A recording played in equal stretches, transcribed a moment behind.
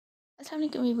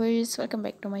Assalamualaikum viewers, welcome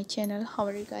back to my channel. How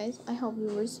are you guys? I hope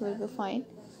viewers will be fine.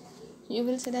 You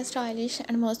will see the stylish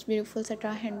and most beautiful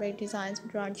Satra handbag designs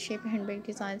with round shape handbag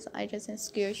designs, items and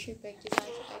square shape bag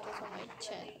designs, items on my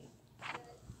channel.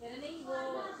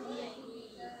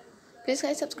 Please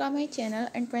guys subscribe my channel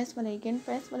and press bell icon.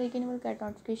 Press bell icon, you will get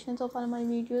notifications of all my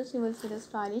videos. You will see the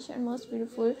stylish and most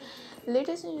beautiful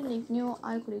latest and unique new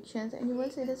art collections, and you will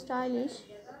see the stylish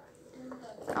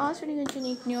also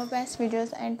unique new best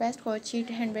videos and best crochet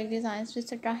handbag designs with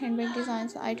Satra handbag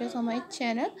designs items on my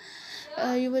channel.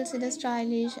 You will see the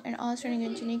stylish and also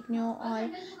unique new all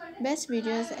best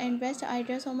videos and best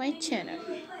items on my channel.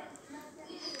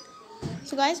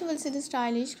 So guys, you will see the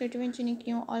stylish, creative and unique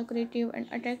new all creative and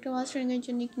attractive also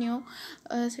unique new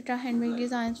Satra handbag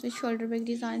designs with shoulder bag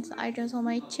designs items on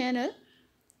my channel.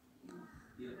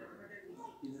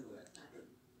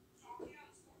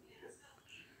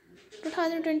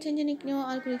 2020 unique new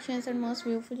all collections and most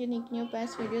beautiful unique new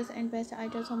best videos and best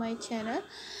items on my channel.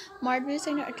 Marvelous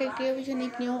and attractive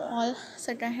unique new all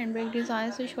certain handbag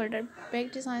designs with shoulder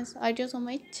bag designs items on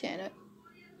my channel.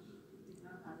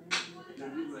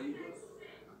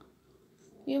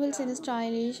 You will see the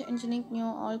stylish and unique new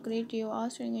all creative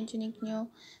also unique new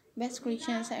best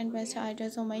collections and best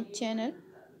items on my channel.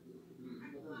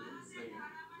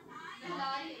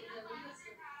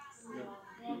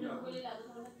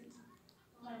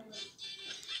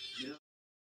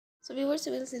 So viewers,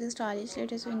 you will see the stylish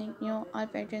latest unique new all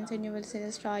patterns, and you will see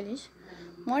the stylish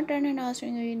modern and also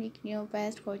unique new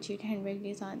best crochet handbag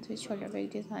designs with shoulder bag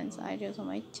designs ideas on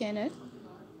my channel.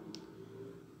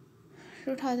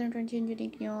 2020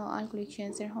 unique new all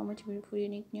collections and how much beautiful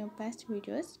unique new best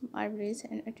videos, marvelous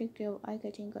and attractive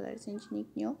eye-catching colors and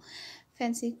unique new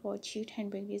fancy crochet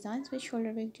handbag designs with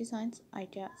shoulder bag designs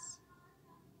ideas.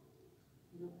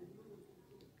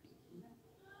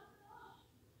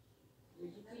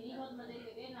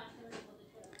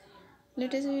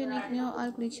 Latest unique new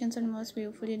all collections and most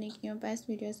beautiful unique new best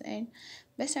videos and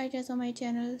best ideas on my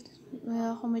channel.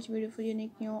 How much beautiful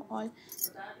unique new all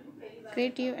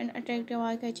creative and attractive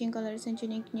eye-catching colors and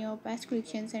unique new best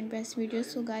collections and best videos.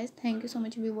 So guys, thank you so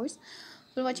much viewers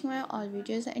for watching my all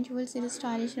videos, and you will see the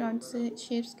stylish round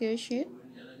shape square shape.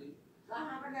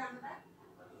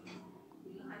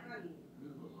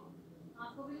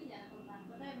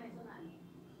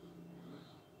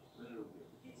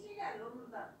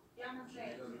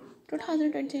 Two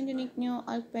thousand twenty unique new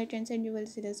arc patterns, and you will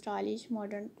see the stylish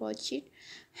modern crochet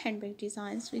handbag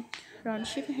designs with round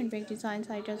shape handbag designs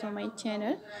items on my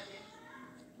channel.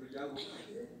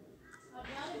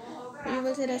 You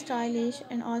will see the stylish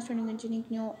and outstanding and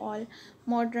unique new all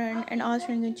modern and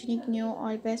outstanding and unique new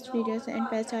all best videos and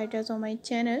best items on my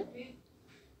channel.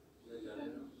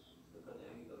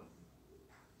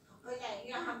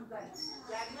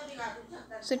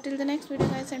 So till the next video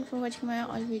guys, and for watching my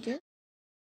all videos.